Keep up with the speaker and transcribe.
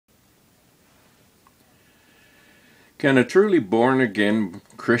Can a truly born-again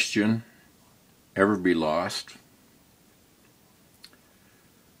Christian ever be lost?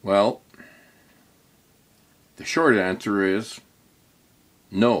 Well, the short answer is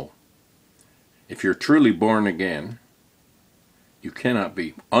no. If you're truly born again, you cannot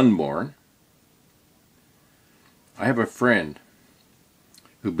be unborn. I have a friend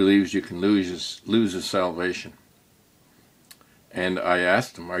who believes you can lose his salvation. And I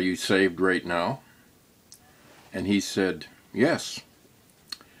asked him, "Are you saved right now?" And he said, "Yes."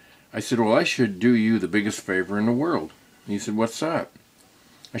 I said, "Well, I should do you the biggest favor in the world." He said, "What's that?"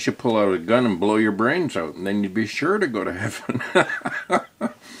 "I should pull out a gun and blow your brains out, and then you'd be sure to go to heaven."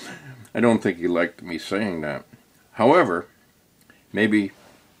 I don't think he liked me saying that. However, maybe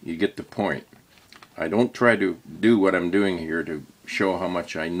you get the point. I don't try to do what I'm doing here to show how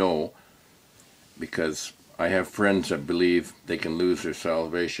much I know, because I have friends that believe they can lose their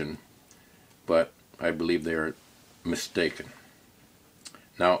salvation, but I believe they are mistaken.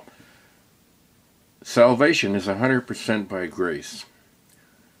 Now, salvation is 100% by grace.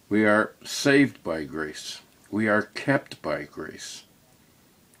 We are saved by grace. We are kept by grace.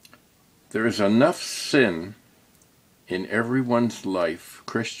 There is enough sin in everyone's life,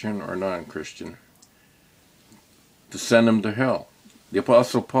 Christian or non-Christian, to send them to hell. The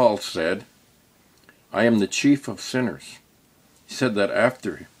Apostle Paul said, "I am the chief of sinners." He said that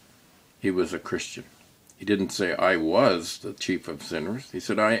after he was a Christian. He didn't say, "I was the chief of sinners." He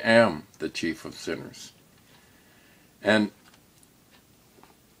said, "I am the chief of sinners." And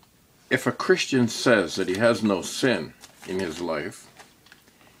if a Christian says that he has no sin in his life,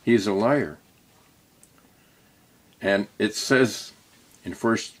 he's a liar. And it says in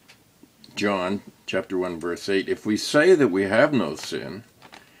 1 John chapter 1 verse 8, "If we say that we have no sin,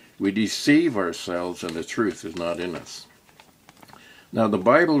 we deceive ourselves and the truth is not in us." Now the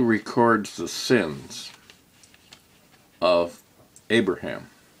Bible records the sins of Abraham.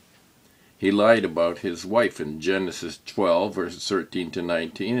 He lied about his wife in Genesis 12 verses 13 to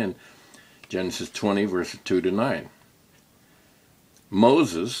 19 and Genesis 20 verses 2 to 9.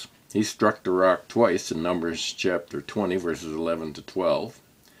 Moses, he struck the rock twice in Numbers chapter 20 verses 11 to 12.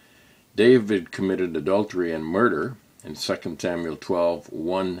 David committed adultery and murder in 2 Samuel 12,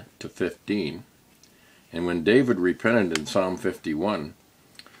 1 to 15. And when David repented in Psalm 51,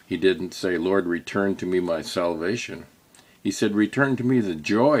 he didn't say, "Lord, return to me my salvation." He said, "Return to me the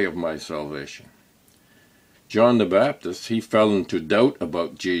joy of my salvation." John the Baptist, he fell into doubt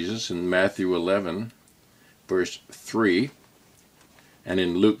about Jesus in Matthew 11, verse 3, and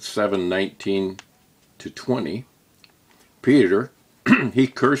in Luke 7, 19 to 20. Peter, he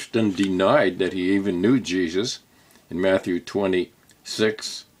cursed and denied that he even knew Jesus in Matthew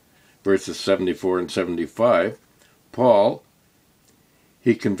 26, verses 74 and 75. Paul,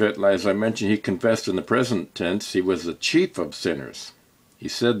 he confessed, as I mentioned, he confessed in the present tense he was the chief of sinners. He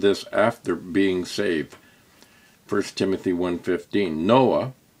said this after being saved. 1 Timothy 1:15.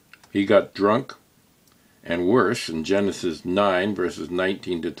 Noah, he got drunk and worse in Genesis 9, verses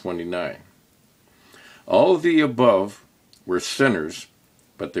 19 to 29. All of the above were sinners,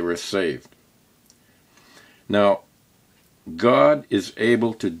 but they were saved. Now, God is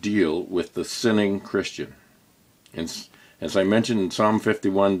able to deal with the sinning Christian. And as I mentioned in Psalm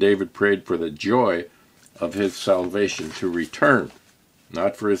 51, David prayed for the joy of his salvation to return,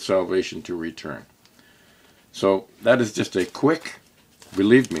 not for his salvation to return. So that is just a quick,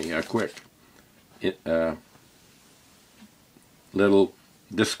 believe me, a quick little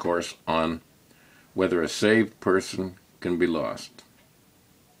discourse on whether a saved person can be lost.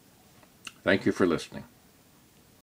 Thank you for listening.